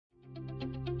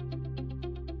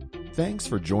Thanks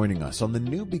for joining us on the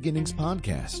New Beginnings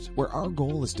podcast, where our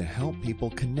goal is to help people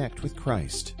connect with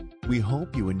Christ. We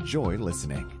hope you enjoy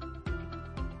listening.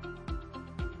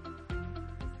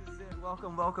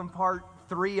 Welcome, part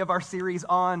 3 of our series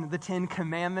on the 10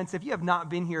 commandments. If you have not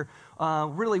been here,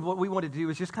 really what we want to do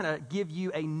is just kind of give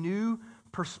you a new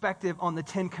perspective on the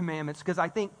 10 commandments, because I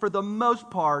think for the most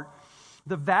part,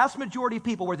 the vast majority of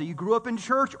people, whether you grew up in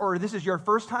church or this is your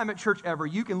first time at church ever,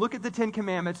 you can look at the 10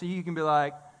 commandments and you can be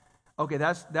like, okay,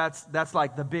 that's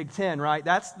like the big 10, right?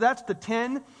 That's the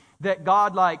 10 that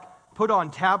God like put on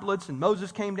tablets and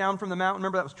Moses came down from the mountain.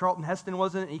 Remember that was Charlton Heston,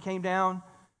 wasn't it? He came down.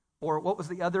 Or what was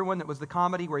the other one that was the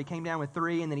comedy where he came down with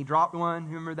 3 and then he dropped one?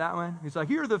 You remember that one? He's like,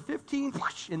 here are the 15,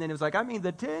 and then it was like,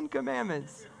 the 10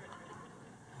 commandments.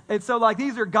 And so like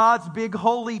these are God's big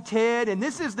holy 10, and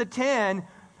this is the 10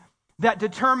 that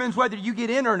determines whether you get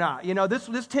in or not. You know,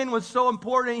 this 10 was so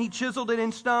important, he chiseled it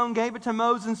in stone, gave it to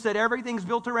Moses, and said everything's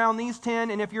built around these 10,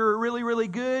 and if you're really, really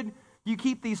good, you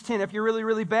keep these 10. If you're really,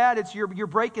 really bad, it's you're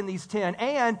breaking these 10.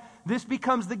 And this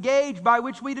becomes the gauge by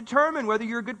which we determine whether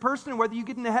you're a good person, and whether you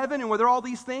get into heaven, and whether all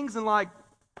these things, and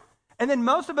then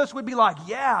most of us would be like,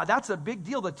 yeah, that's a big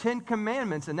deal, the 10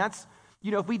 commandments, and that's, you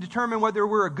know, if we determine whether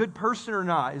we're a good person or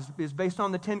not is based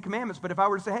on the 10 commandments. But if I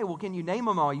were to say, hey, well, can you name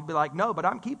them all? You'd be like, no, but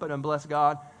I'm keeping them, bless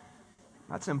God.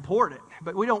 That's important.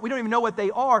 But we don't even know what they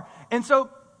are. And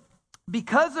so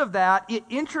because of that, it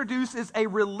introduces a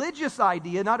religious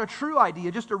idea, not a true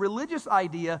idea, just a religious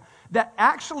idea that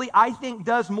actually I think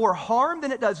does more harm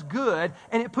than it does good,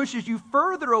 and it pushes you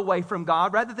further away from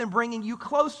God rather than bringing you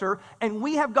closer. And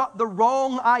we have got the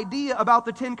wrong idea about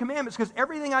the 10 commandments because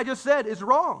everything I just said is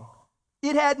wrong.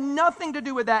 It had nothing to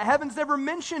do with that. Heaven's never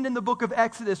mentioned in the book of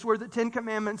Exodus where the 10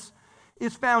 commandments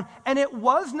is found. And it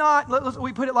was not,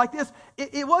 we put it like this,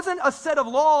 it wasn't a set of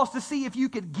laws to see if you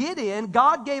could get in.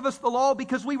 God gave us the law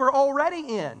because we were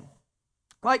already in.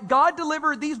 Like God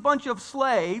delivered these bunch of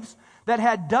slaves that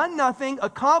had done nothing,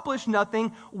 accomplished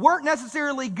nothing, weren't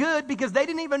necessarily good because they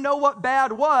didn't even know what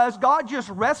bad was. God just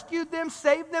rescued them,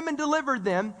 saved them, and delivered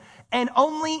them. And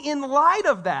only in light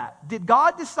of that did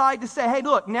God decide to say, hey,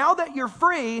 look, now that you're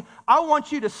free, I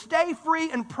want you to stay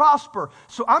free and prosper.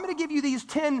 So I'm going to give you these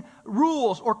 10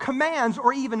 rules or commands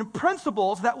or even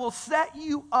principles that will set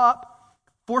you up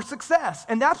for success.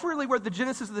 And that's really where the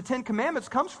genesis of the 10 commandments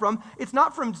comes from. It's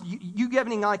not from you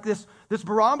giving like this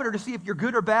barometer to see if you're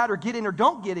good or bad or get in or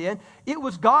don't get in. It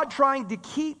was God trying to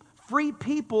keep free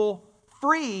people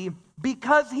free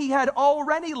because he had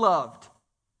already loved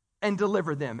and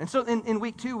deliver them. And so in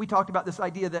week 2, we talked about this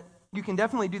idea that you can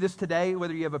definitely do this today,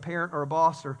 whether you have a parent or a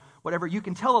boss or whatever. You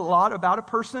can tell a lot about a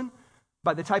person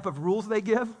by the type of rules they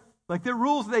give. Like the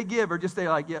rules they give are just, they're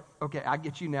like, yeah, okay, I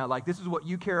get you now. Like this is what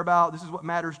you care about. This is what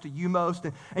matters to you most.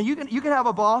 And you can have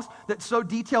a boss that's so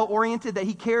detail-oriented that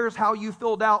he cares how you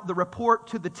filled out the report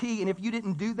to the T. And if you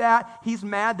didn't do that, he's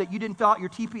mad that you didn't fill out your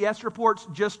TPS reports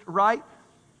just right.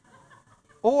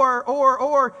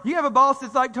 Or you have a boss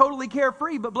that's like totally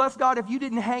carefree, but bless God, if you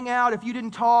didn't hang out, if you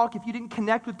didn't talk, if you didn't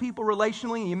connect with people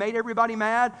relationally and you made everybody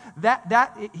mad,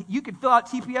 you could fill out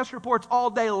TPS reports all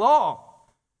day long.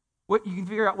 You can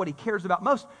figure out what he cares about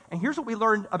most. And here's what we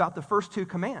learned about the first 2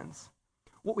 commands.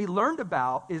 What we learned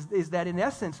about is that in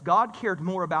essence, God cared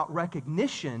more about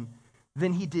recognition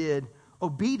than he did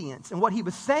obedience. And what he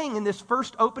was saying in this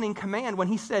first opening command when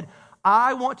he said,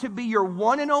 I want to be your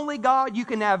one and only God. You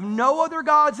can have no other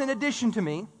gods in addition to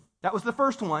me. That was the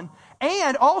first one.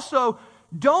 And also,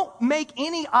 don't make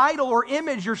any idol or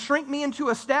image or shrink me into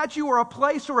a statue or a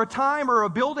place or a time or a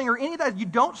building or any of that. You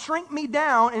don't shrink me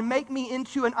down and make me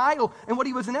into an idol. And what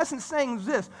he was in essence saying is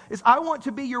this, is I want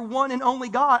to be your one and only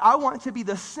God. I want to be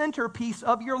the centerpiece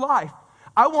of your life.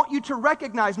 I want you to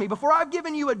recognize me. Before I've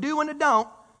given you a do and a don't,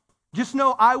 just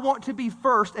know I want to be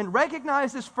first and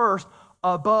recognize this first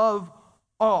above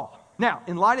all. Now,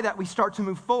 in light of that, we start to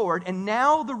move forward, and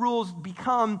now the rules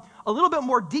become a little bit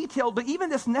more detailed, but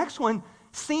even this next one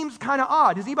seems kind of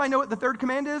odd. Does anybody know what the 3rd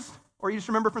command is? Or you just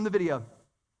remember from the video?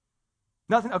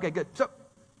 Nothing? Okay, good. So,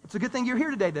 it's a good thing you're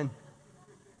here today then.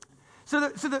 So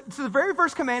the very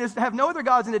first command is to have no other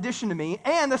gods in addition to me,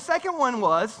 and the second one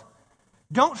was,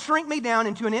 don't shrink me down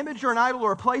into an image or an idol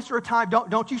or a place or a time.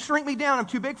 Don't you shrink me down. I'm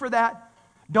too big for that.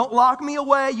 Don't lock me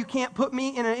away. You can't put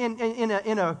me in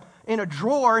a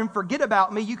drawer and forget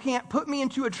about me. You can't put me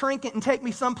into a trinket and take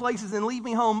me some places and leave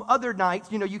me home other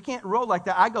nights. You know, you can't roll like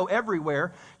that. I go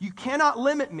everywhere. You cannot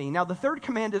limit me. Now, the 3rd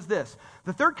command is this.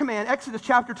 The 3rd command, Exodus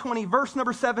chapter 20, verse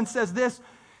number 7 says this.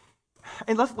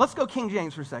 And let's go King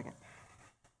James for a second.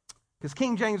 Because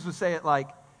King James would say it like,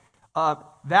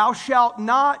 thou shalt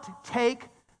not take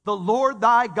the Lord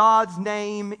thy God's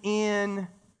name in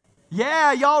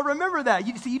Yeah, y'all remember that.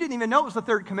 You didn't even know it was the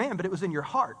third command, but it was in your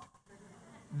heart.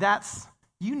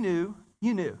 You knew.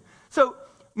 So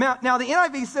now the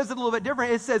NIV says it a little bit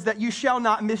different. It says that you shall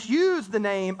not misuse the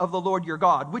name of the Lord your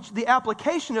God, which the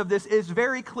application of this is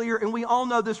very clear, and we all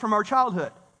know this from our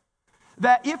childhood.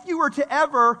 That if you were to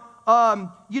ever, if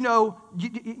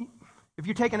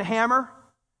you're taking a hammer,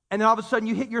 and then all of a sudden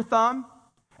you hit your thumb,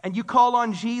 and you call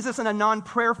on Jesus in a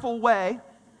non-prayerful way,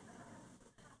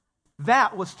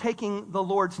 that was taking the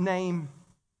Lord's name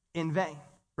in vain,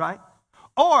 right?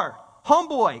 Or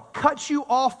homeboy cuts you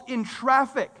off in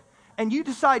traffic and you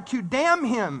decide to damn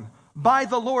him by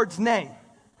the Lord's name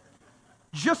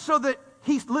just so that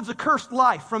he lives a cursed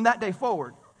life from that day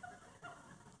forward.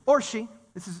 Or she.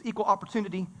 This is equal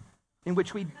opportunity in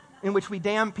which we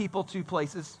damn people to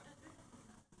places.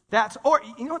 Or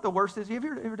you know what the worst is? Have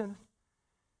you ever done this?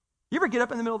 You ever get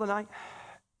up in the middle of the night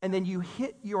and then you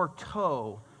hit your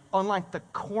toe on like the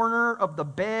corner of the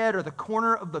bed or the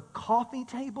corner of the coffee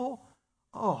table?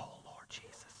 Oh, Lord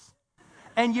Jesus.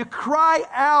 And you cry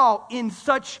out in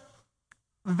such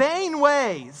vain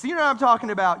ways. You know what I'm talking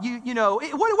about.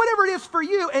 Whatever it is for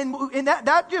you. And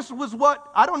that just was what,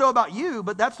 I don't know about you,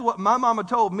 but that's what my mama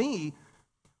told me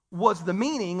was the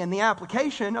meaning and the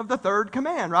application of the third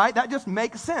command, right? That just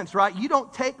makes sense, right? You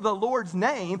don't take the Lord's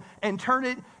name and turn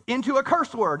it into a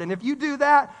curse word. And if you do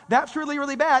that, that's really,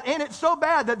 really bad. And it's so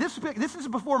bad that this is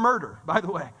before murder, by the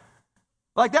way.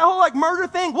 Like that whole murder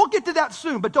thing, we'll get to that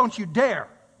soon, but don't you dare.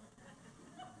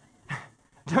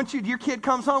 Your kid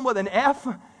comes home with an F,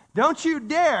 don't you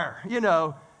dare,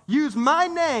 use my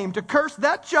name to curse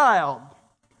that child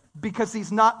because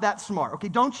he's not that smart. Okay,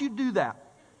 don't you do that.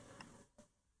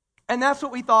 And that's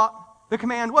what we thought the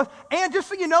command was. And just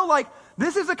so you know,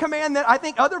 this is a command that I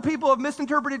think other people have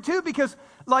misinterpreted too, because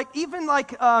even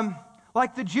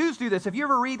the Jews do this. If you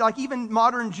ever read, even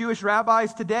modern Jewish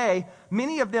rabbis today,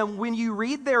 many of them, when you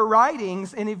read their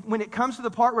writings, and when it comes to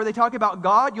the part where they talk about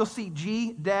God, you'll see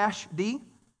G-D.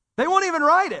 They won't even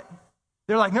write it.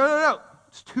 They're like, no,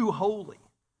 it's too holy.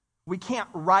 We can't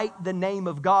write the name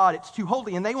of God. It's too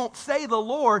holy. And they won't say the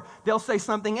Lord. They'll say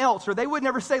something else. Or they would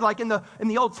never say, in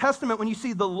the Old Testament, when you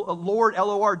see the Lord,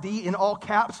 L-O-R-D, in all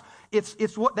caps,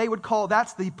 it's what they would call,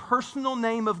 that's the personal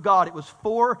name of God. It was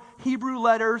 4 Hebrew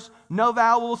letters, no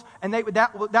vowels, and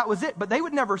that was it. But they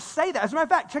would never say that. As a matter of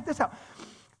fact, check this out.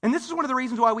 And this is one of the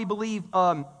reasons why we believe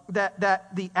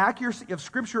that the accuracy of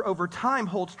Scripture over time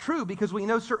holds true, because we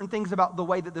know certain things about the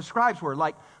way that the scribes were.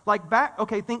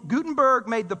 Think Gutenberg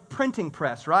made the printing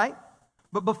press, right?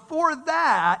 But before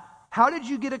that, how did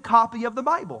you get a copy of the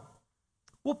Bible?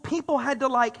 Well, people had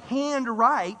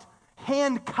to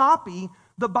hand copy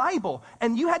the Bible.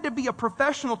 And you had to be a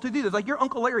professional to do this. Your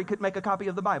Uncle Larry could make a copy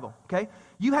of the Bible, okay?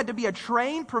 You had to be a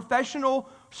trained professional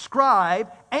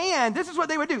scribe. And this is what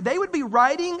they would do. They would be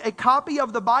writing a copy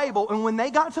of the Bible, and when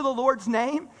they got to the Lord's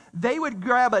name, they would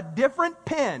grab a different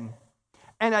pen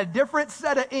and a different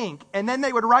set of ink, and then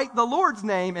they would write the Lord's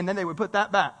name, and then they would put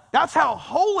that back. That's how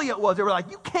holy it was. They were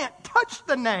like, you can't touch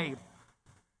the name.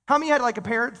 How many had a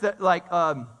parents that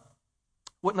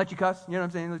wouldn't let you cuss? You know what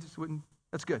I'm saying? They just wouldn't.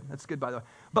 That's good. That's good, by the way.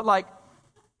 But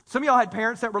some of y'all had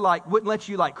parents that were wouldn't let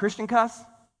you Christian cuss.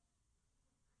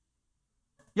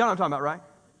 Y'all know what I'm talking about,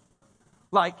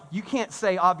 right? You can't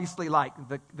say obviously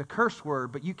the curse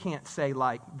word, but you can't say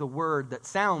the word that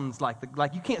sounds like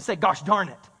you can't say gosh darn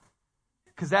it,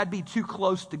 because that'd be too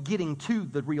close to getting to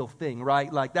the real thing,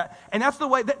 right? Like that. And that's the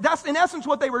way. That's in essence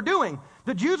what they were doing.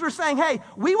 The Jews were saying, hey,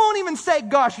 we won't even say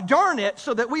gosh darn it,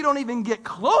 so that we don't even get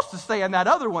close to saying that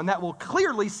other one that will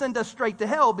clearly send us straight to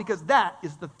hell, because that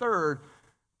is the third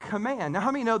command. Now,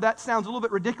 how many know that sounds a little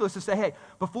bit ridiculous to say, hey,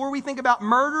 before we think about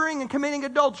murdering and committing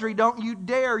adultery, don't you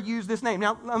dare use this name.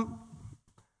 Now,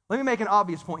 let me make an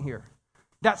obvious point here.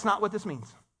 That's not what this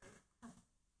means.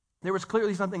 There was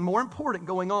clearly something more important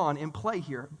going on in play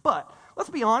here. But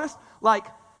let's be honest,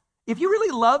 if you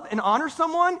really love and honor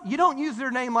someone, you don't use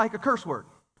their name like a curse word,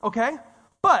 okay?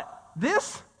 But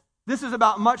this is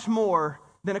about much more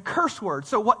than a curse word.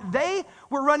 So what they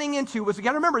were running into was, you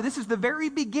got to remember, this is the very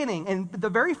beginning, and the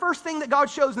very first thing that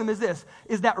God shows them is this,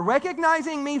 is that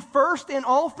recognizing me first in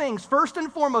all things, first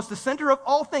and foremost, the center of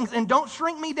all things, and don't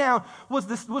shrink me down, was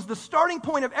the starting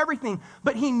point of everything.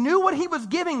 But he knew what he was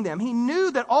giving them. He knew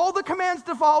that all the commands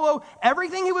to follow,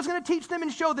 everything he was going to teach them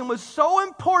and show them was so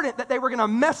important that they were going to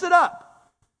mess it up.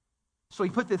 So he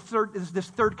put this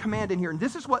third command in here. And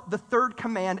this is what the third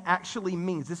command actually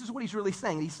means. This is what he's really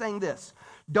saying. He's saying this.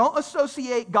 Don't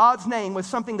associate God's name with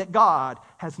something that God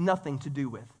has nothing to do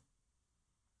with.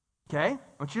 Okay? I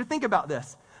want you to think about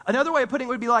this. Another way of putting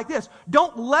it would be like this.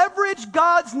 Don't leverage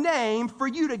God's name for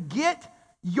you to get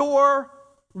your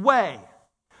way.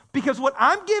 Because what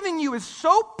I'm giving you is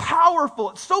so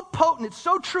powerful, it's so potent, it's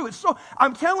so true,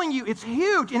 I'm telling you, it's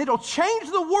huge, and it'll change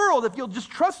the world if you'll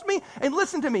just trust me and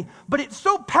listen to me. But it's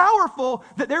so powerful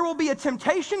that there will be a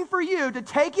temptation for you to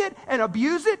take it and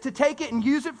abuse it, to take it and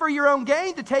use it for your own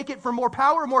gain, to take it for more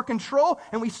power, more control,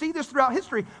 and we see this throughout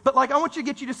history. But I want to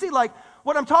get you to see,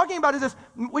 what I'm talking about is this.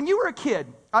 When you were a kid,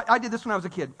 I did this when I was a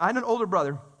kid. I had an older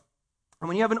brother, and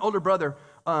when you have an older brother,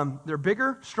 they're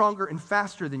bigger, stronger, and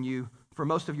faster than you for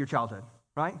most of your childhood,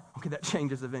 right? Okay, that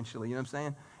changes eventually, you know what I'm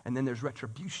saying? And then there's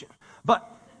retribution. But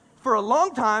for a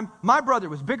long time, my brother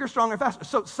was bigger, stronger, and faster.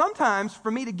 So sometimes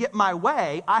for me to get my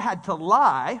way, I had to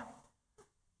lie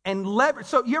and leverage.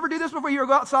 So you ever do this before you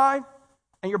go outside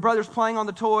and your brother's playing on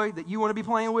the toy that you want to be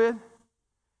playing with?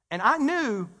 And I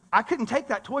knew I couldn't take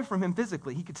that toy from him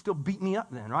physically. He could still beat me up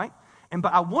then, right?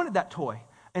 But I wanted that toy.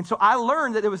 And so I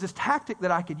learned that there was this tactic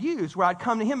that I could use where I'd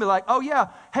come to him and be like, oh yeah,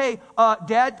 hey,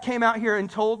 Dad came out here and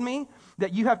told me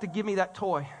that you have to give me that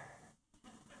toy.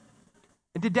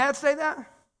 And did Dad say that?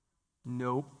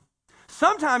 Nope.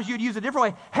 Sometimes you'd use a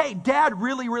different way. Hey, Dad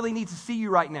really, really needs to see you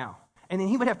right now. And then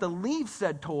he would have to leave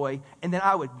said toy, and then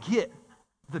I would get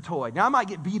the toy. Now I might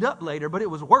get beat up later, but it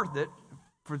was worth it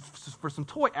for some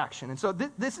toy action. And so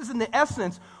this is in the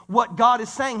essence what God is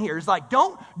saying here. It's like,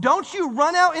 don't you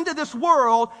run out into this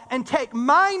world and take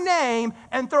my name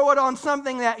and throw it on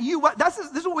something that this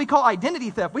is what we call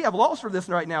identity theft. We have laws for this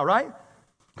right now, right?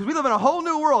 Because we live in a whole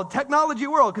new world, technology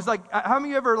world. Because how many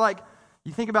of you ever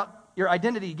you think about your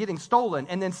identity getting stolen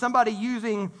and then somebody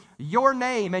using your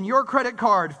name and your credit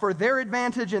card for their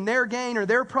advantage and their gain or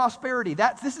their prosperity?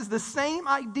 This is the same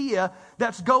idea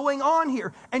that's going on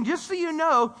here. And just so you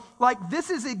know,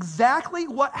 this is exactly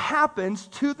what happens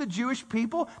to the Jewish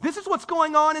people. This is what's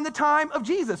going on in the time of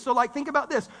Jesus. So think about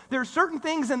this. There are certain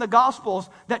things in the Gospels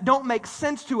that don't make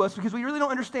sense to us because we really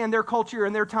don't understand their culture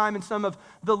and their time and some of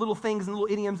the little things and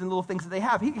little idioms and little things that they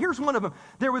have. Here's one of them.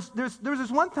 There's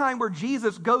this one time where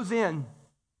Jesus goes in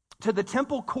to the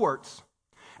temple courts,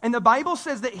 and the Bible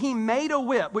says that he made a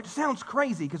whip, which sounds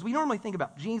crazy because we normally think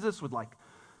about Jesus with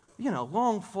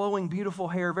long flowing beautiful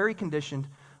hair, very conditioned,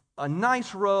 a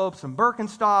nice robe, some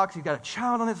Birkenstocks, he's got a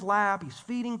child on his lap, he's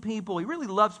feeding people, he really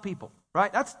loves people,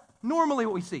 right? That's normally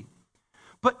what we see.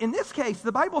 But in this case,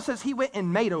 the Bible says he went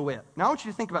and made a whip. Now I want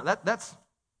you to think about that. This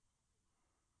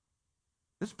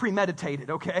is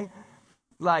premeditated, okay?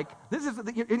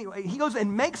 Anyway, he goes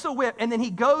and makes a whip, and then he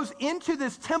goes into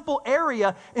this temple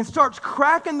area and starts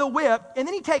cracking the whip, and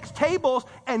then he takes tables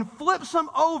and flips them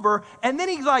over, and then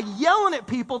he's yelling at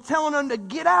people, telling them to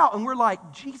get out, and we're like,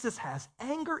 Jesus has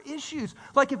anger issues.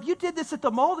 If you did this at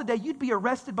the mall today, you'd be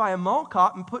arrested by a mall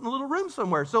cop and put in a little room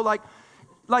somewhere. So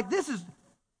this is,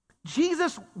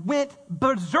 Jesus went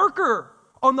berserker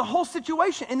on the whole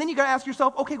situation, and then you got to ask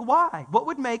yourself, okay, why? What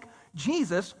would make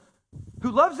Jesus,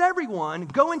 who loves everyone,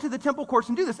 go into the temple courts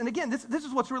and do this? And again, this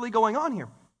is what's really going on here.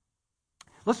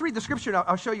 Let's read the scripture, and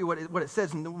I'll show you what it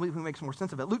says, and we can make some more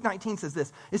sense of it. Luke 19 says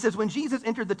this. It says, when Jesus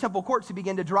entered the temple courts, he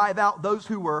began to drive out those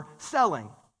who were selling.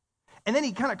 And then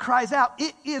he kind of cries out,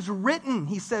 it is written,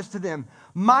 he says to them,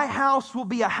 my house will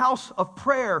be a house of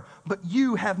prayer, but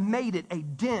you have made it a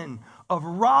den of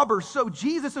robbers. So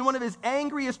Jesus, in one of his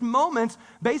angriest moments,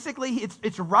 basically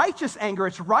it's righteous anger,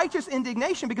 it's righteous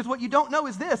indignation, because what you don't know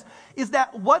is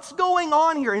that what's going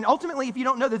on here, and ultimately if you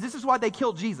don't know this is why they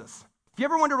killed Jesus. If you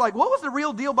ever wonder, what was the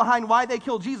real deal behind why they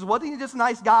killed Jesus? Wasn't he just a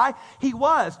nice guy? He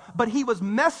was, but he was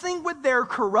messing with their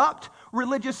corrupt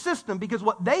religious system, because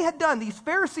what they had done, these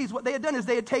Pharisees, what they had done is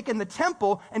they had taken the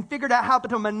temple and figured out how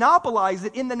to monopolize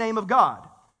it in the name of God.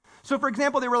 So, for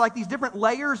example, there were these different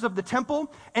layers of the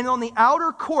temple, and on the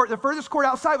outer court, the furthest court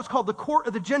outside was called the court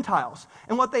of the Gentiles.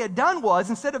 And what they had done was,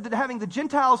 instead of having the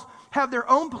Gentiles have their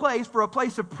own place for a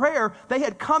place of prayer, they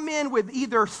had come in with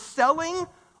either selling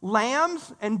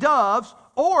lambs and doves,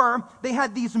 or they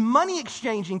had these money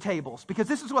exchanging tables, because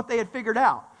this is what they had figured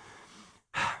out.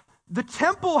 The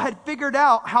temple had figured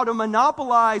out how to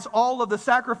monopolize all of the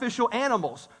sacrificial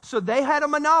animals. So they had a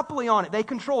monopoly on it. They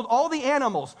controlled all the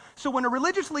animals. So when a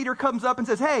religious leader comes up and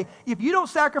says, hey, if you don't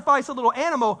sacrifice a little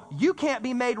animal, you can't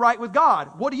be made right with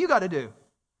God. What do you got to do?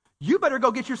 You better go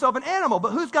get yourself an animal.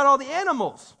 But who's got all the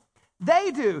animals?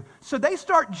 They do. So they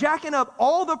start jacking up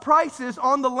all the prices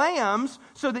on the lambs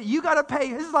so that you got to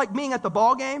pay. This is like being at the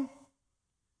ball game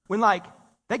when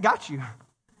they got you.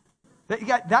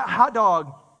 That hot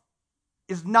dog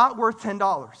is not worth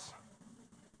 $10,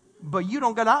 but you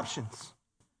don't got options.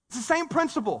 It's the same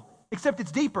principle, except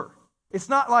it's deeper. It's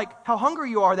not like how hungry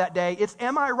you are that day. It's,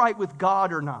 am I right with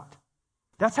God or not?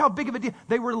 That's how big of a deal.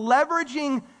 They were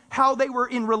leveraging how they were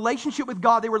in relationship with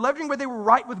God. They were leveraging where they were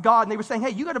right with God, and they were saying, hey,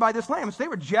 you got to buy this lamb. So they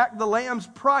would jack the lamb's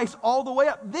price all the way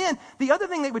up. Then the other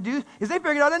thing they would do is they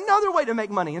figured out another way to make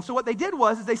money. And so what they did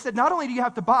was they said, not only do you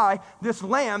have to buy this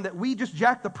lamb that we just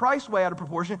jacked the price way out of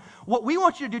proportion, what we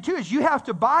want you to do too is you have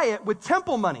to buy it with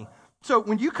temple money. So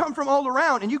when you come from all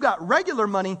around and you got regular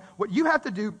money, what you have to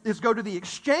do is go to the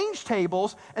exchange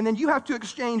tables, and then you have to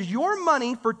exchange your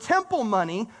money for temple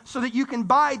money so that you can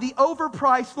buy the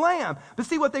overpriced lamb. But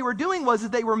see, what they were doing was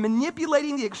they were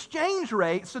manipulating the exchange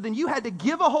rate, so then you had to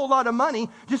give a whole lot of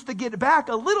money just to get back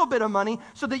a little bit of money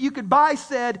so that you could buy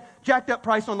said jacked up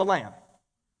price on the lamb.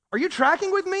 Are you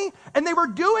tracking with me? And they were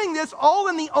doing this all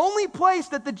in the only place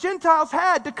that the Gentiles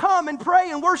had to come and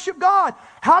pray and worship God.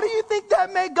 How do you think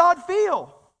that made God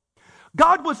feel?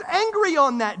 God was angry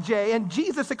on that, Jay, and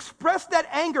Jesus expressed that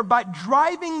anger by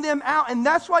driving them out. And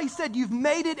that's why he said, you've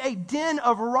made it a den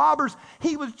of robbers.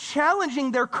 He was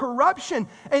challenging their corruption.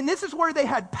 And this is where they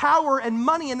had power and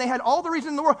money, and they had all the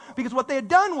reason in the world, because what they had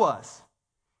done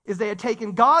is they had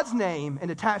taken God's name and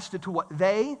attached it to what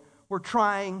they were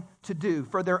trying to do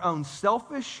for their own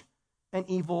selfish and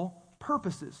evil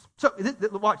purposes. So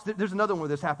watch, there's another one where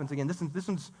this happens again. This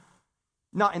one's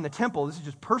not in the temple. This is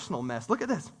just personal mess. Look at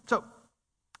this. So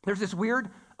there's this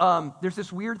weird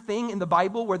thing in the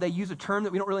Bible where they use a term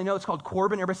that we don't really know. It's called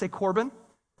Corban. Everybody say Corban.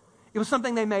 It was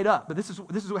something they made up, but this is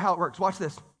how it works. Watch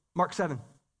this. Mark 7.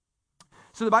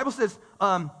 So the Bible says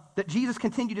that Jesus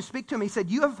continued to speak to him. He said,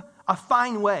 you have a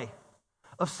fine way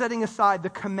of setting aside the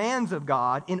commands of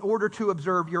God in order to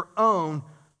observe your own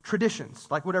traditions,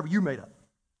 like whatever you made up.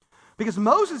 Because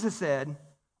Moses has said,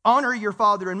 honor your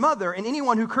father and mother, and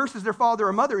anyone who curses their father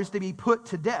or mother is to be put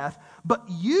to death. But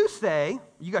you say,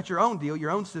 you got your own deal, your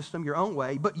own system, your own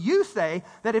way, but you say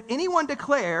that if anyone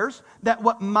declares that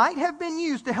what might have been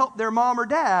used to help their mom or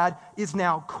dad is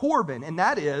now Corban, and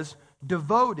that is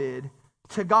devoted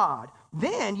to God,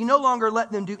 then you no longer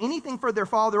let them do anything for their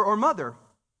father or mother.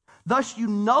 Thus you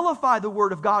nullify the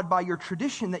word of God by your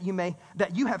tradition that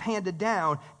you have handed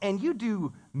down, and you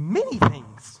do many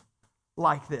things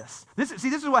like this. This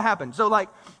is what happened. So like,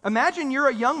 imagine you're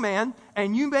a young man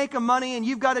and you make money and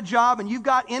you've got a job and you've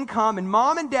got income, and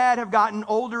mom and dad have gotten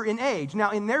older in age.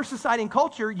 Now in their society and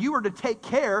culture, you were to take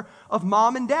care of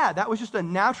mom and dad. That was just a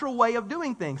natural way of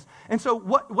doing things. And so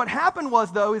what happened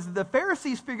was, though, is the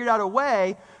Pharisees figured out a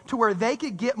way to where they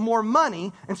could get more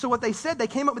money. And so what they said, they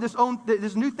came up with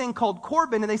this new thing called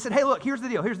Corban, and they said, hey, look, here's the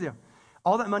deal.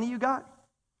 All that money you got,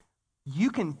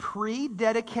 you can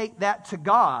pre-dedicate that to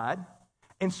God.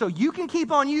 And so you can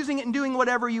keep on using it and doing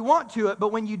whatever you want to it,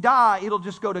 but when you die, it'll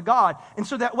just go to God. And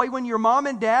so that way, when your mom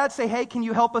and dad say, hey, can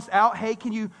you help us out? Hey,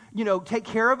 can you take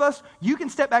care of us? You can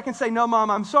step back and say, no, Mom,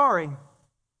 I'm sorry.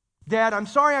 Dad, I'm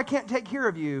sorry I can't take care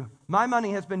of you. My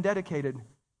money has been dedicated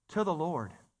to the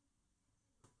Lord.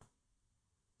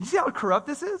 You see how corrupt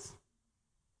this is?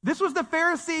 This was the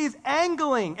Pharisees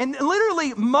angling, and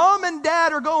literally mom and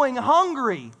dad are going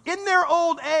hungry in their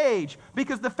old age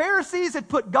because the Pharisees had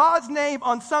put God's name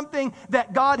on something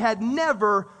that God had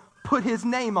never put his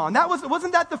name on.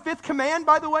 Wasn't that the fifth command,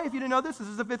 by the way? If you didn't know this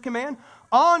is the fifth command.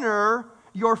 Honor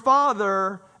your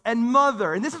father and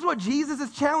mother. And this is what Jesus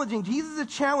is challenging. Jesus is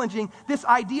challenging this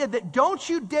idea that don't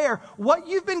you dare, what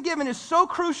you've been given is so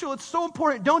crucial, it's so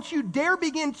important, don't you dare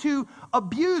begin to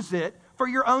abuse it for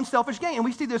your own selfish gain. And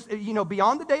we see this,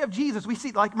 beyond the day of Jesus. We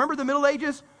see, remember the Middle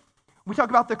Ages? We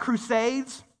talk about the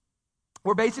Crusades,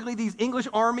 where basically these English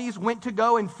armies went to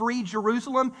go and free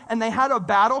Jerusalem, and they had a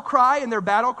battle cry, and their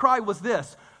battle cry was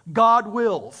this: God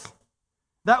wills.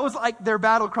 That was like their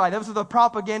battle cry. That was the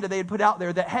propaganda they had put out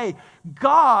there that, hey,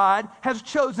 God has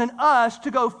chosen us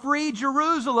to go free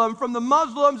Jerusalem from the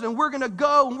Muslims, and we're going to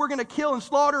go and we're going to kill and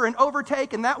slaughter and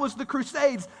overtake. And that was the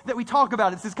Crusades that we talk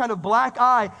about. It's this kind of black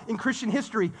eye in Christian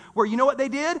history where you know what they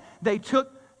did? They took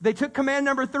command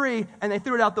number 3 and they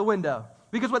threw it out the window.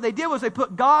 Because what they did was they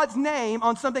put God's name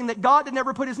on something that God had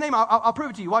never put his name on. I'll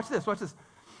prove it to you. Watch this.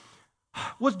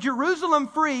 Was Jerusalem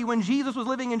free when Jesus was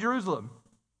living in Jerusalem?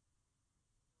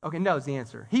 Okay, no is the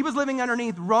answer. He was living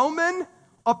underneath Roman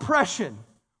oppression,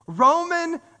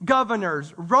 Roman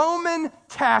governors, Roman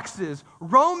taxes,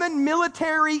 Roman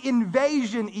military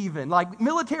invasion even, like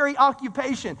military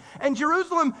occupation. And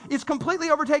Jerusalem is completely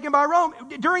overtaken by Rome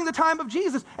during the time of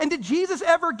Jesus. And did Jesus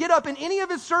ever get up in any of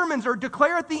his sermons or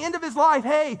declare at the end of his life,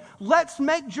 hey, let's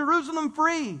make Jerusalem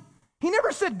free? He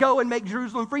never said, go and make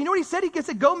Jerusalem free. You know what he said? He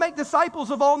said, go make disciples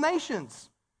of all nations.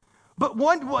 But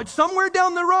somewhere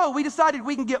down the road, we decided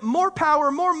we can get more power,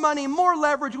 more money, more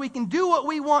leverage. We can do what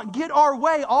we want, get our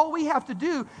way. All we have to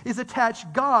do is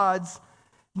attach God's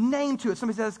name to it.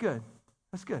 Somebody said, that's good.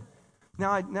 That's good.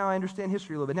 Now I understand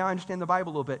history a little bit. Now I understand the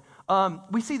Bible a little bit.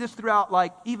 We see this throughout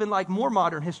even more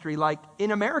modern history. Like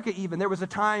in America even, there was a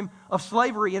time of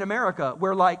slavery in America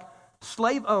where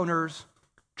slave owners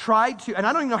tried to, and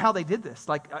I don't even know how they did this.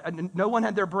 No one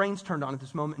had their brains turned on at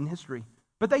this moment in history.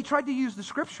 But they tried to use the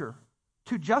scripture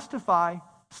to justify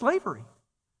slavery.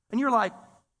 And you're like,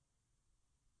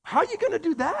 how are you going to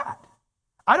do that?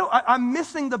 I'm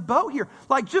missing the boat here.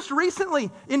 Just recently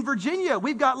in Virginia,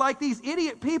 we've got these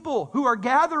idiot people who are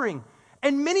gathering,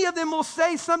 and many of them will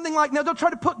say something like, no, they'll try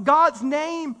to put God's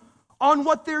name on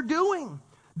what they're doing.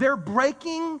 They're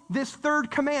breaking this third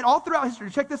command all throughout history.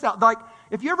 Check this out.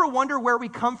 If you ever wonder where we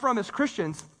come from as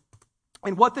Christians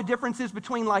and what the difference is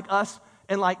between us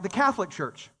and the Catholic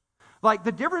Church.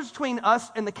 The difference between us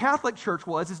and the Catholic Church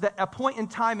is that at a point in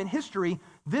time in history,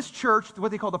 this church, what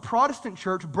they call the Protestant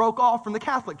church, broke off from the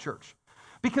Catholic Church.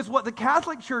 Because what the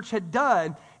Catholic Church had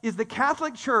done is the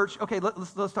Catholic Church, okay,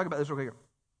 let's talk about this real quick.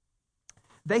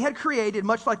 They had created,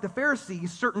 much like the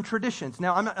Pharisees, certain traditions.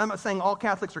 Now, I'm not saying all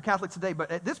Catholics are Catholics today, but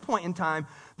at this point in time,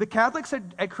 the Catholics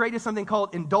had created something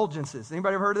called indulgences.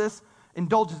 Anybody ever heard of this?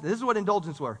 Indulgences. This is what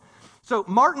indulgences were. So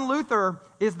Martin Luther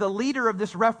is the leader of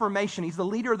this Reformation. He's the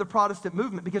leader of the Protestant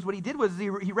movement because what he did was he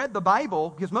read the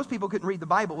Bible, because most people couldn't read the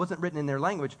Bible. It wasn't written in their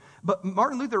language. But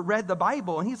Martin Luther read the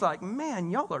Bible, and he's like, man,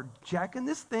 y'all are jacking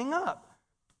this thing up.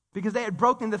 Because they had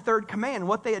broken the third command.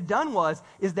 What they had done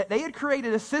is that they had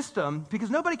created a system because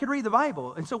nobody could read the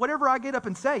Bible. And so whatever I get up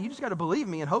and say, you just got to believe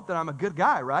me and hope that I'm a good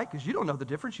guy, right? Because you don't know the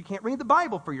difference. You can't read the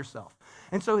Bible for yourself.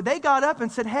 And so they got up and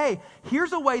said, hey,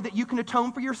 here's a way that you can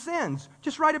atone for your sins.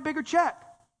 Just write a bigger check.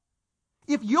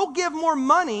 If you'll give more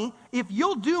money, if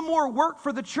you'll do more work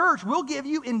for the church, we'll give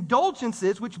you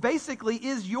indulgences, which basically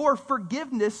is your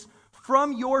forgiveness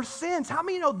from your sins. How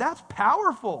many know that's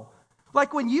powerful?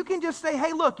 When you can just say,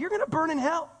 hey, look, you're going to burn in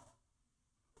hell.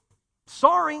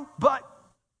 Sorry, but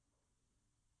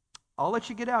I'll let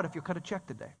you get out if you'll cut a check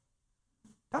today.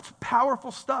 That's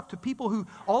powerful stuff to people who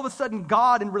all of a sudden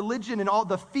God and religion and all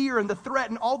the fear and the threat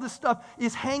and all this stuff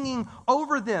is hanging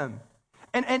over them.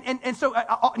 And so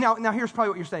now here's probably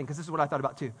what you're saying, because this is what I thought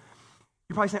about too.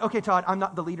 You're probably saying, okay, Todd, I'm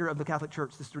not the leader of the Catholic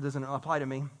Church. This doesn't apply to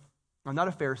me. I'm not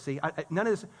a Pharisee. None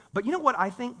of this. But you know what I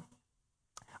think?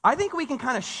 I think we can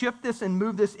kind of shift this and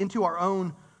move this into our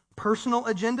own personal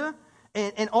agenda.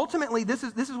 And ultimately, this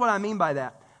is what I mean by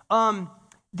that.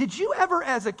 Did you ever,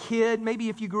 as a kid, maybe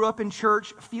if you grew up in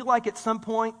church, feel like at some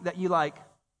point that you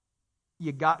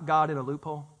got God in a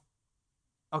loophole?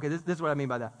 Okay, this is what I mean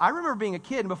by that. I remember being a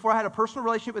kid, and before I had a personal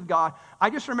relationship with God, I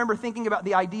just remember thinking about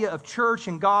the idea of church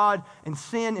and God and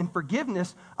sin and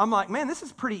forgiveness. I'm like, man, this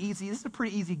is pretty easy. This is a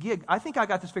pretty easy gig. I think I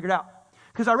got this figured out.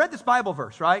 Because I read this Bible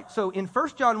verse, right? So in 1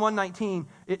 John 1:19,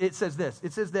 it says this.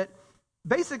 It says that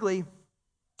basically,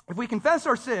 if we confess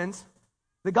our sins,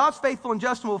 that God's faithful and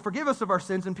just and will forgive us of our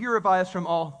sins and purify us from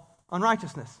all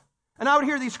unrighteousness. And I would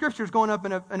hear these scriptures going up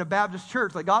in a Baptist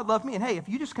church, like, God loved me, and hey, if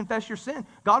you just confess your sin,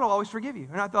 God will always forgive you.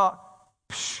 And I thought,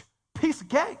 piece of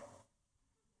cake.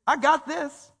 I got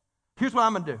this. Here's what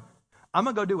I'm going to do. I'm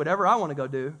going to go do whatever I want to go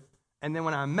do, and then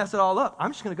when I mess it all up,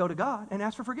 I'm just going to go to God and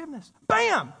ask for forgiveness.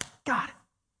 Bam! Got it.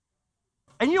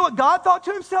 And you know what God thought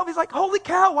to himself? He's like, holy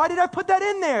cow, why did I put that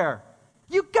in there?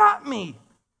 You got me.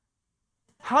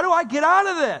 How do I get out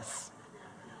of this?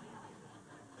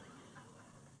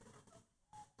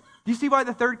 Do you see why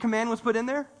the third command was put in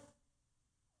there?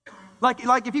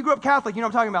 Like if you grew up Catholic, you know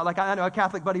what I'm talking about. I know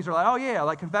Catholic buddies are like, oh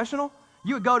yeah, confessional.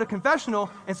 You would go to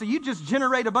confessional, and so you just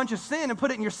generate a bunch of sin and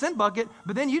put it in your sin bucket,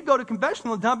 but then you'd go to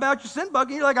confessional and dump out your sin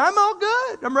bucket, and you're like, I'm all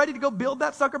good. I'm ready to go build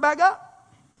that sucker back up.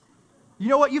 You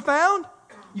know what you found?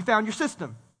 You found your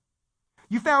system.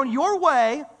 You found your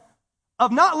way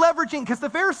of not leveraging, because the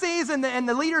Pharisees and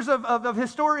the leaders of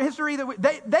history,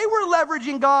 they were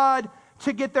leveraging God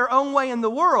to get their own way in the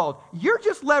world. You're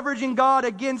just leveraging God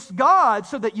against God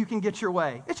so that you can get your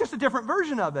way. It's just a different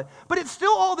version of it. But it's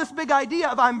still all this big idea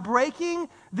of I'm breaking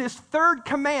this third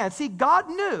command. See, God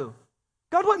knew.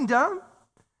 God wasn't dumb.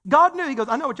 God knew. He goes,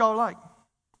 I know what y'all are like.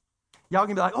 Y'all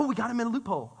can be like, oh, we got him in a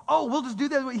loophole. Oh, we'll just do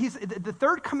that. The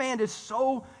third command is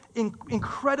so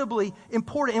incredibly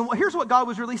important. And here's what God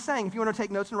was really saying, if you want to take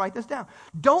notes and write this down.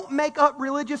 Don't make up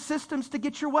religious systems to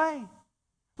get your way.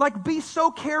 Be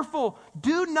so careful.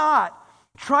 Do not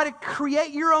try to create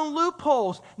your own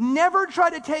loopholes. Never try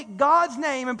to take God's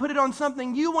name and put it on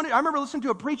something you wanted. I remember listening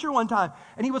to a preacher one time,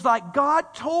 and he was like,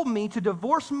 God told me to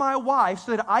divorce my wife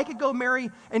so that I could go marry,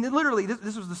 and literally,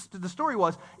 this was the story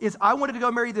is I wanted to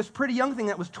go marry this pretty young thing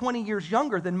that was 20 years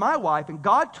younger than my wife, and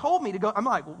God told me to go. I'm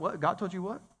like, what? God told you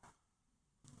what?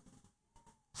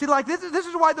 See, like this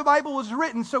is why the Bible was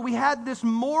written, so we had this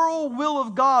moral will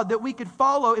of God that we could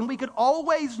follow and we could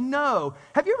always know.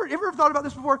 Have you ever thought about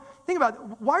this before? Think about it.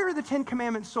 Why are the Ten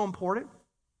Commandments so important?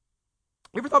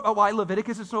 You ever thought about why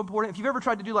Leviticus is so important? If you've ever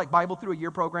tried to do like Bible through a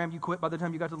year program, you quit by the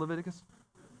time you got to Leviticus?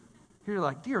 You're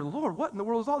like, dear Lord, what in the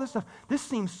world is all this stuff? This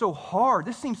seems so hard.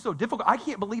 This seems so difficult. I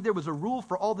can't believe there was a rule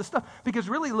for all this stuff. Because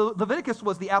really, Leviticus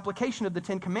was the application of the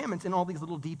Ten Commandments in all these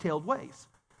little detailed ways.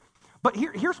 But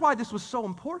here's why this was so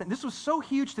important. This was so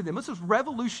huge to them. This was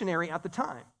revolutionary at the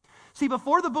time. See,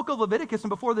 before the book of Leviticus and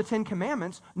before the Ten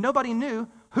Commandments, nobody knew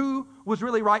who was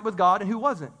really right with God and who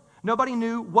wasn't. Nobody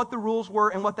knew what the rules were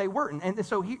and what they weren't. And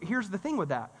so here's the thing with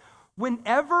that.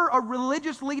 Whenever a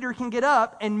religious leader can get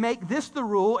up and make this the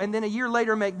rule, and then a year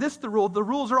later make this the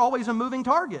rules are always a moving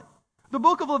target. The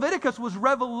book of Leviticus was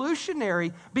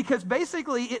revolutionary because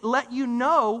basically it let you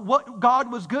know what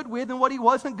God was good with and what he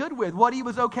wasn't good with, what he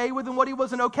was okay with and what he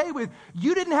wasn't okay with.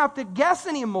 You didn't have to guess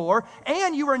anymore,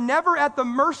 and you were never at the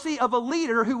mercy of a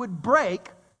leader who would break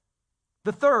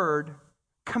the third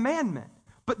commandment.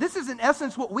 But this is in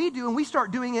essence what we do, and we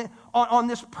start doing it on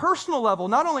this personal level.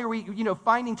 Not only are we,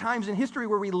 finding times in history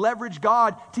where we leverage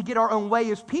God to get our own way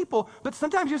as people, but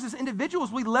sometimes just as individuals,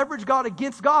 we leverage God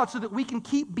against God so that we can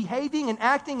keep behaving and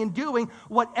acting and doing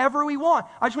whatever we want.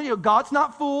 I just want you to know, God's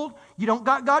not fooled. You don't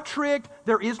got God tricked.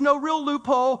 There is no real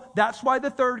loophole. That's why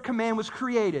the third command was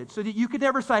created, so that you could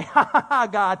never say, ha, ha, ha,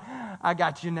 God, I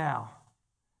got you now.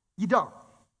 You don't.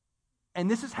 And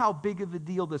this is how big of a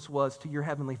deal this was to your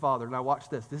Heavenly Father. Now watch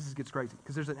this. This gets crazy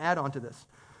because there's an add-on to this.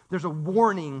 There's a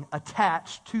warning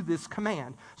attached to this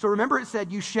command. So remember it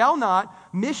said, you shall not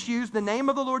misuse the name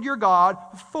of the Lord your God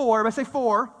for, everybody say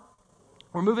for,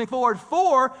 we're moving forward,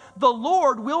 for the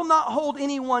Lord will not hold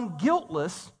anyone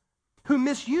guiltless who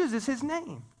misuses his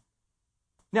name.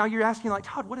 Now you're asking like,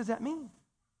 Todd, what does that mean?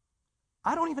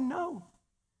 I don't even know.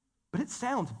 But it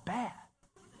sounds bad.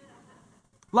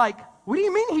 Like, what do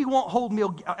you mean he won't hold me?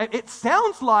 It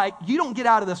sounds like you don't get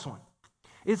out of this one.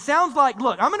 It sounds like,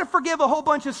 look, I'm going to forgive a whole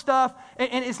bunch of stuff,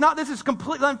 and it's not this is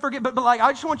completely unforgivable, but like,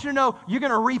 I just want you to know you're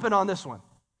going to reap it on this one.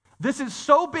 This is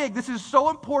so big. This is so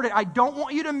important. I don't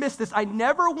want you to miss this. I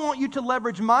never want you to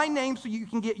leverage my name so you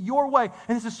can get your way.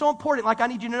 And this is so important. Like, I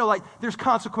need you to know, like, there's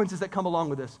consequences that come along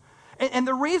with this. And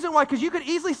the reason why, because you could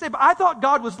easily say, but I thought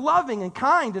God was loving and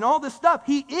kind and all this stuff.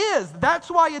 He is. That's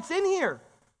why it's in here.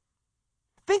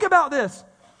 Think about this.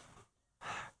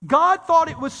 God thought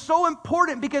it was so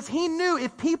important because he knew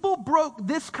if people broke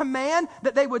this command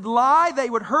that they would lie, they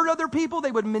would hurt other people,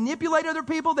 they would manipulate other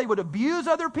people, they would abuse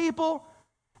other people,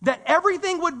 that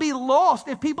everything would be lost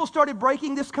if people started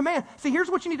breaking this command. See, here's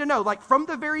what you need to know. Like from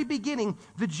the very beginning,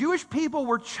 the Jewish people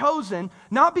were chosen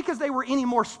not because they were any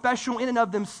more special in and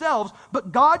of themselves,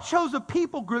 but God chose a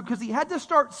people group because he had to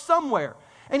start somewhere.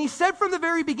 And he said from the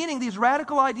very beginning these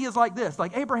radical ideas like this,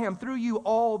 like Abraham, through you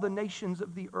all the nations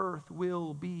of the earth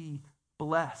will be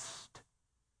blessed.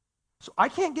 So I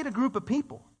can't get a group of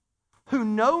people who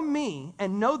know me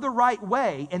and know the right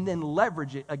way and then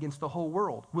leverage it against the whole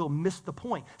world. We'll miss the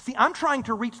point. See, I'm trying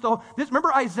to reach the whole...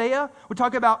 Remember Isaiah would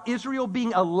talk about Israel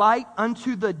being a light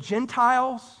unto the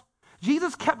Gentiles?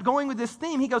 Jesus kept going with this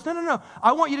theme. He goes, no.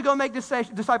 I want you to go make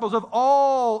disciples of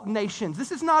all nations.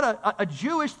 This is not a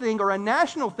Jewish thing or a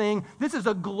national thing. This is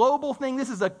a global thing. This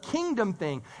is a kingdom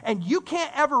thing. And you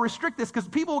can't ever restrict this because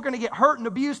people are going to get hurt and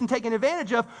abused and taken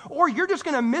advantage of, or you're just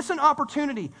going to miss an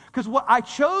opportunity. Because what I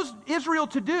chose Israel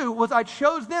to do was I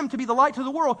chose them to be the light to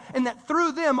the world, and that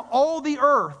through them all the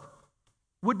earth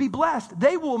would be blessed.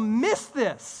 They will miss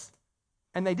this.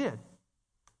 And they did.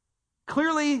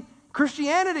 Clearly,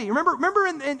 Christianity. Remember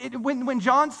when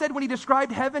John said, when he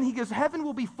described heaven, he goes, heaven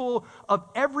will be full of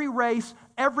every race,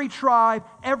 every tribe,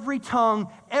 every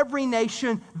tongue, every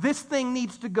nation. This thing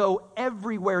needs to go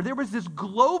everywhere. There was this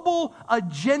global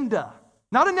agenda,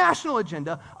 not a national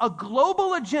agenda, a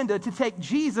global agenda to take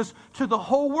Jesus to the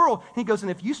whole world. And he goes, and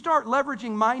if you start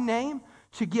leveraging my name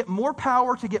to get more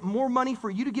power, to get more money for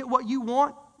you to get what you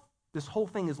want, this whole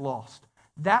thing is lost.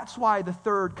 That's why the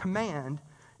third command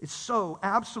is so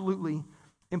absolutely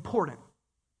important.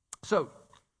 So,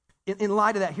 in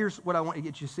light of that, here's what I want to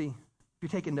get you to see. If you're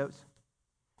taking notes.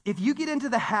 If you get into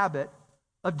the habit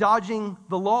of dodging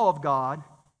the law of God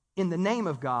in the name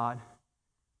of God,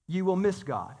 you will miss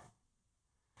God.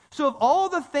 So of all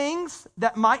the things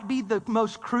that might be the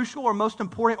most crucial or most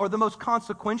important or the most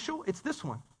consequential, it's this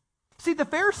one. See, the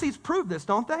Pharisees proved this,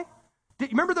 don't they?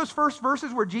 Remember those first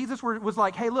verses where Jesus was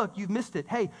like, hey, look, you've missed it.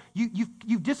 Hey,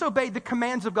 you've disobeyed the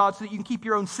commands of God so that you can keep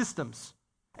your own systems.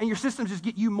 And your systems just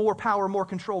get you more power, more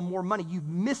control, more money. You've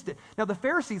missed it. Now, the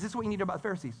Pharisees, this is what you need to know about the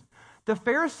Pharisees. The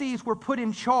Pharisees were put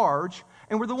in charge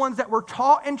and were the ones that were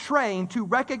taught and trained to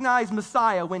recognize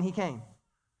Messiah when he came.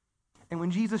 And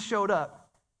when Jesus showed up,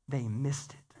 they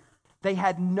missed it. They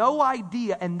had no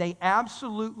idea, and they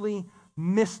absolutely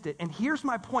missed it. And here's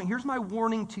my point. Here's my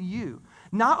warning to you.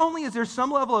 Not only is there some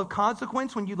level of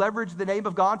consequence when you leverage the name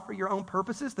of God for your own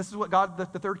purposes, this is what God, the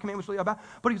third commandment was really about,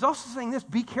 but he's also saying this,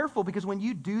 be careful, because when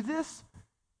you do this,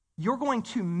 you're going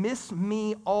to miss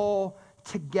me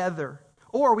altogether.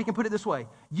 Or we can put it this way,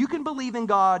 you can believe in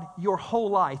God your whole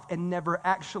life and never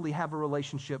actually have a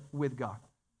relationship with God.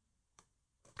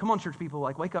 Come on, church people,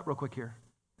 wake up real quick here.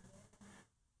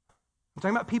 I'm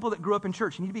talking about people that grew up in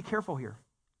church. You need to be careful here.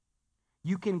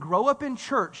 You can grow up in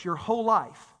church your whole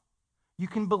life. You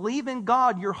can believe in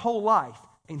God your whole life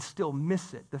and still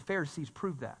miss it. The Pharisees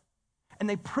proved that. And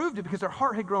they proved it because their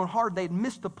heart had grown hard. They had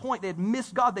missed the point. They had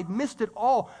missed God. They'd missed it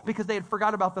all because they had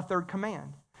forgot about the third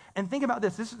command. And think about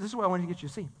this. This is what I wanted to get you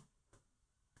to see.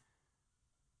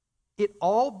 It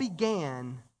all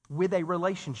began with a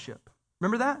relationship.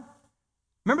 Remember that?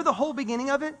 Remember the whole beginning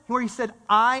of it? Where he said,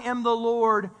 I am the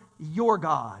Lord your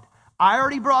God. I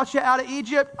already brought you out of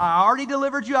Egypt. I already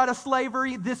delivered you out of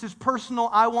slavery. This is personal.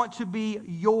 I want to be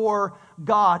your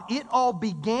God. It all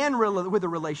began with a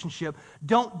relationship.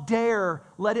 Don't dare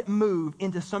let it move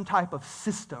into some type of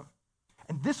system.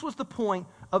 And this was the point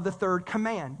of the third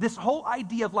command. This whole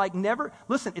idea of never,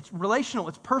 listen, it's relational,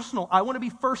 it's personal. I want to be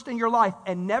first in your life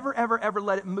and never, ever, ever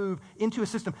let it move into a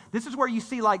system. This is where you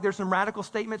see there's some radical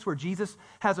statements where Jesus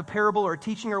has a parable or a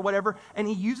teaching or whatever, and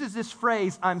he uses this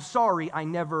phrase, I'm sorry, I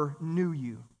never knew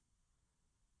you.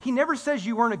 He never says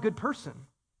you weren't a good person.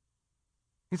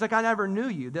 He's like, I never knew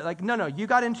you. No, you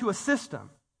got into a system.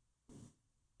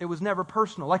 It was never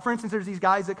personal. For instance, there's these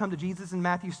guys that come to Jesus in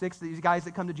Matthew 6, these guys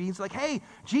that come to Jesus hey,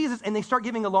 Jesus, and they start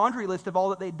giving a laundry list of all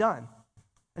that they'd done.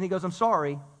 And he goes, I'm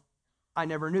sorry, I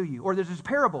never knew you. Or there's this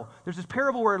parable. There's this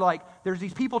parable where there's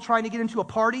these people trying to get into a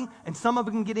party, and some of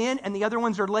them can get in, and the other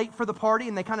ones are late for the party,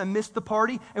 and they kind of miss the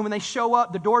party. And when they show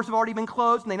up, the doors have already been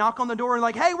closed, and they knock on the door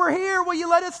and hey, we're here, will you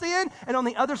let us in? And on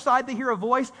the other side, they hear a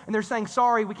voice, and they're saying,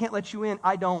 sorry, we can't let you in,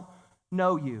 I don't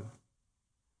know you.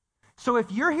 So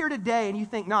if you're here today and you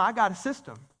think, no, I got a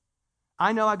system.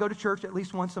 I know I go to church at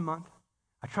least once a month.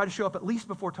 I try to show up at least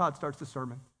before Todd starts the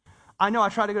sermon. I know I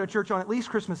try to go to church on at least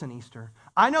Christmas and Easter.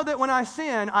 I know that when I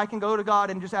sin, I can go to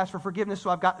God and just ask for forgiveness, so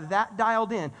I've got that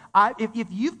dialed in. If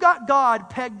you've got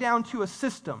God pegged down to a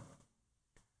system,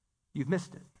 you've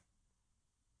missed it.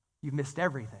 You've missed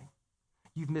everything.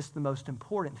 You've missed the most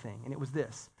important thing, and it was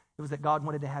this. It was that God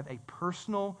wanted to have a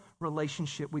personal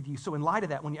relationship with you. So in light of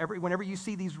that, whenever you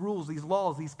see these rules, these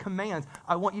laws, these commands,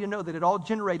 I want you to know that it all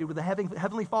generated with a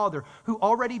Heavenly Father who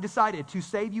already decided to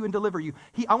save you and deliver you.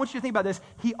 I want you to think about this.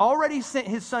 He already sent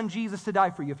his son Jesus to die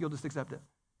for you if you'll just accept it.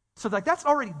 So that's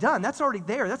already done. That's already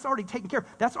there. That's already taken care of.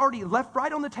 That's already left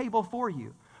right on the table for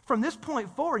you. From this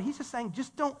point forward, he's just saying,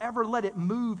 just don't ever let it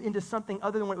move into something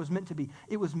other than what it was meant to be.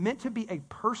 It was meant to be a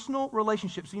personal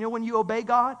relationship. So when you obey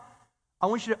God, I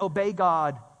want you to obey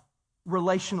God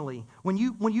relationally. When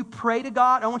you pray to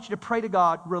God, I want you to pray to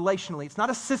God relationally. It's not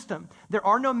a system. There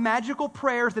are no magical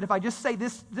prayers that if I just say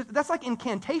this, that's like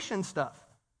incantation stuff.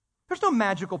 There's no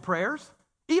magical prayers.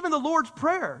 Even the Lord's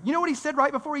Prayer. You know what he said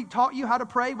right before he taught you how to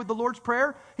pray with the Lord's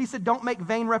Prayer? He said, don't make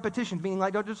vain repetitions, meaning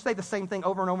don't just say the same thing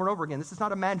over and over and over again. This is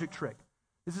not a magic trick.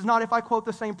 This is not if I quote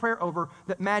the same prayer over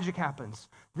that magic happens.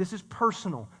 This is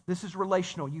personal. This is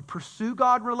relational. You pursue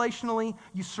God relationally.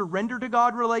 You surrender to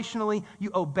God relationally. You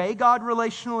obey God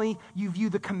relationally. You view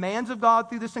the commands of God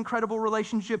through this incredible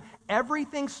relationship.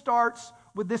 Everything starts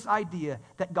with this idea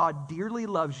that God dearly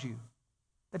loves you,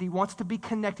 that he wants to be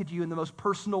connected to you in the most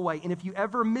personal way. And if you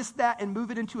ever miss that and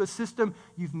move it into a system,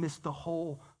 you've missed the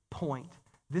whole point.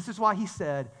 This is why he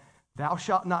said, thou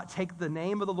shalt not take the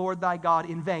name of the Lord thy God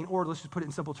in vain. Or let's just put it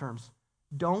in simple terms.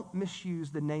 Don't misuse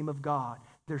the name of God.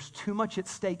 There's too much at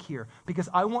stake here because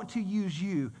I want to use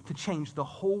you to change the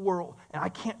whole world. And I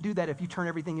can't do that if you turn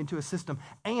everything into a system.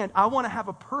 And I want to have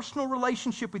a personal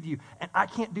relationship with you. And I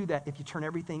can't do that if you turn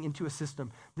everything into a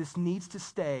system. This needs to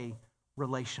stay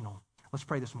relational. Let's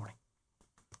pray this morning.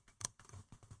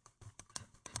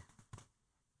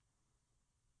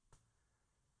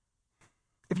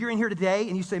 If you're in here today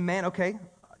and you say, man, okay,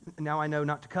 now I know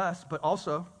not to cuss, but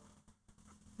also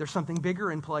there's something bigger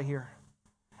in play here.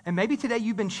 And maybe today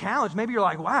you've been challenged. Maybe you're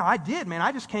like, wow, I did, man.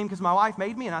 I just came because my wife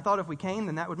made me, and I thought if we came,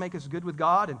 then that would make us good with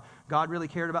God, and God really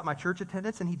cared about my church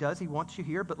attendance, and he does. He wants you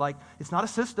here, but it's not a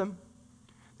system.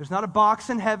 There's not a box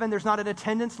in heaven. There's not an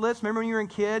attendance list. Remember when you were a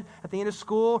kid at the end of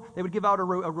school, they would give out a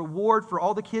reward for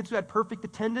all the kids who had perfect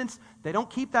attendance? They don't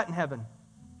keep that in heaven.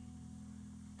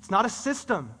 It's not a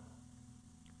system.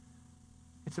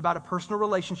 It's about a personal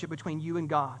relationship between you and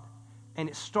God. And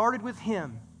it started with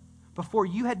him. Before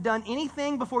you had done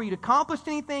anything, before you'd accomplished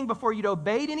anything, before you'd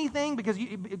obeyed anything, because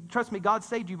trust me, God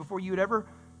saved you before you had ever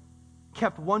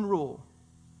kept one rule.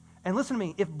 And listen to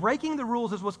me, if breaking the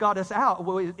rules is what got us out,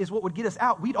 is what would get us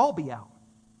out, we'd all be out.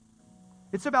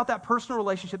 It's about that personal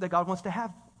relationship that God wants to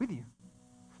have with you.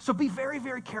 So be very,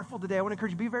 very careful today. I want to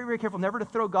encourage you, be very, very careful never to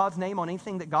throw God's name on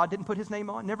anything that God didn't put his name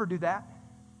on. Never do that.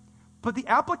 But the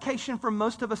application for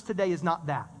most of us today is not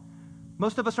that.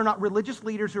 Most of us are not religious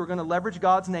leaders who are going to leverage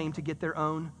God's name to get their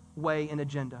own way and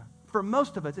agenda. For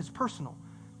most of us, it's personal.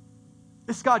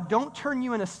 It's God, don't turn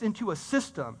you into a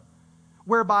system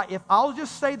whereby if I'll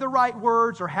just say the right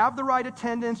words or have the right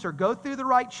attendance or go through the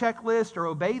right checklist or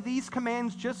obey these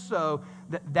commands just so,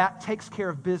 that takes care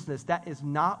of business. That is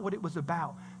not what it was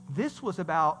about. This was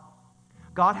about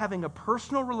God having a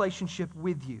personal relationship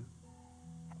with you.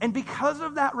 And because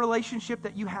of that relationship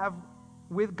that you have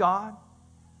with God,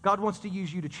 God wants to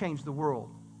use you to change the world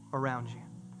around you.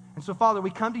 And so, Father, we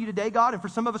come to you today, God, and for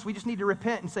some of us, we just need to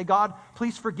repent and say, God,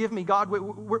 please forgive me. God,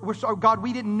 we're sorry. God,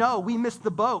 we didn't know. We missed the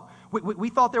boat. We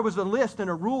thought there was a list and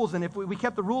a rules, and if we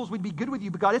kept the rules, we'd be good with you.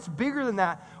 But, God, it's bigger than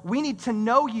that. We need to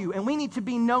know you, and we need to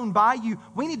be known by you.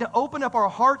 We need to open up our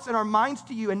hearts and our minds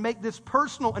to you and make this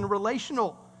personal and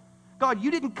relational. God,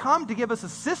 you didn't come to give us a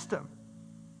system.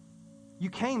 You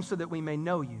came so that we may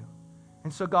know you.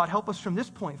 And so, God, help us from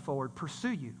this point forward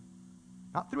pursue you,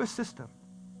 not through a system,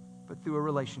 but through a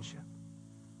relationship.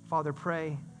 Father,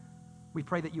 we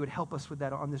pray that you would help us with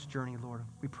that on this journey, Lord.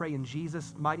 We pray in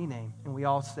Jesus' mighty name. And we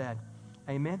all said,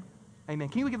 amen, amen.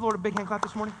 Can you give the Lord a big hand clap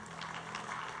this morning?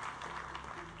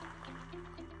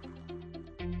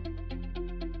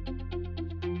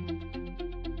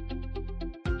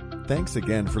 Thanks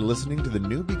again for listening to the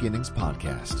New Beginnings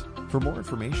podcast. For more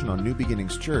information on New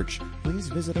Beginnings Church, please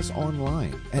visit us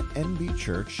online at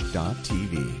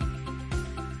nbchurch.tv.